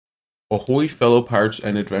Ahoy, fellow pirates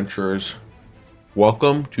and adventurers.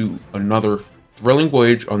 Welcome to another thrilling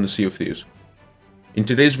voyage on the Sea of Thieves. In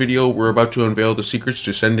today's video, we're about to unveil the secrets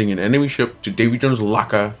to sending an enemy ship to Davy Jones'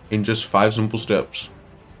 Laka in just 5 simple steps.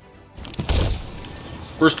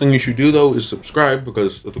 First thing you should do though is subscribe,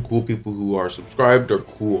 because the cool people who are subscribed are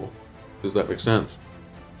cool. Does that make sense?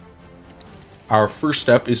 Our first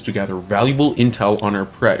step is to gather valuable intel on our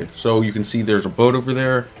prey. So you can see there's a boat over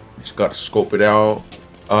there. You just gotta scope it out.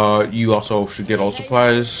 You also should get all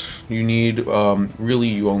supplies you need. Really,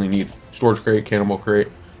 you only need storage crate, cannibal crate,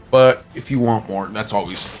 but if you want more, it's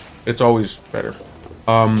always better.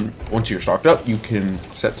 Once you're stocked up, you can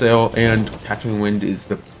set sail, and catching wind is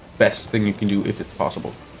the best thing you can do if it's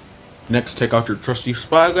possible. Next, take out your trusty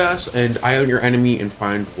spyglass and eye out your enemy and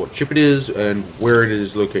find what ship it is and where it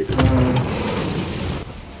is located.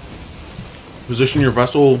 Position your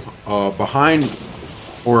vessel behind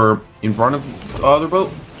or in front of the other boat,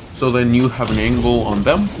 so then you have an angle on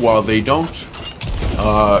them while they don't.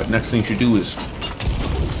 Next thing you should do is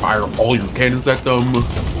fire all your cannons at them.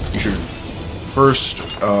 You should first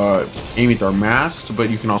aim at their mast, but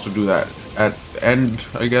you can also do that at the end,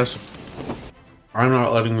 I guess. I'm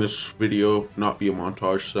not letting this video not be a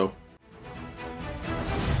montage, so.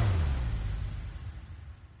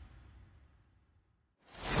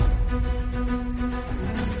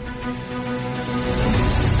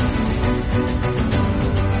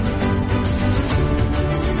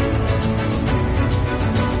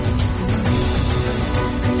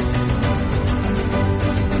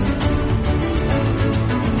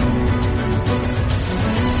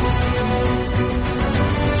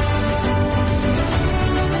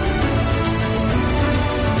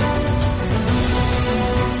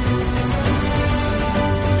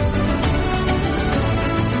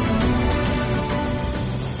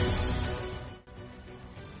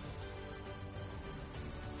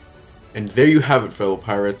 And there you have it, fellow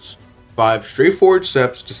pirates. 5 straightforward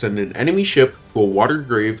steps to send an enemy ship to a water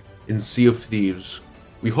grave in Sea of Thieves.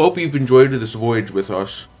 We hope you've enjoyed this voyage with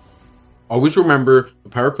us. Always remember the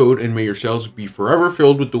pirate code, and may your sails be forever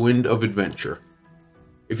filled with the wind of adventure.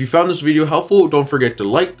 If you found this video helpful, don't forget to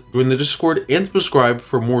like, join the Discord, and subscribe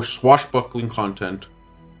for more swashbuckling content.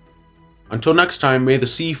 Until next time, may the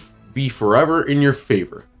sea be forever in your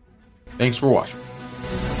favor. Thanks for watching.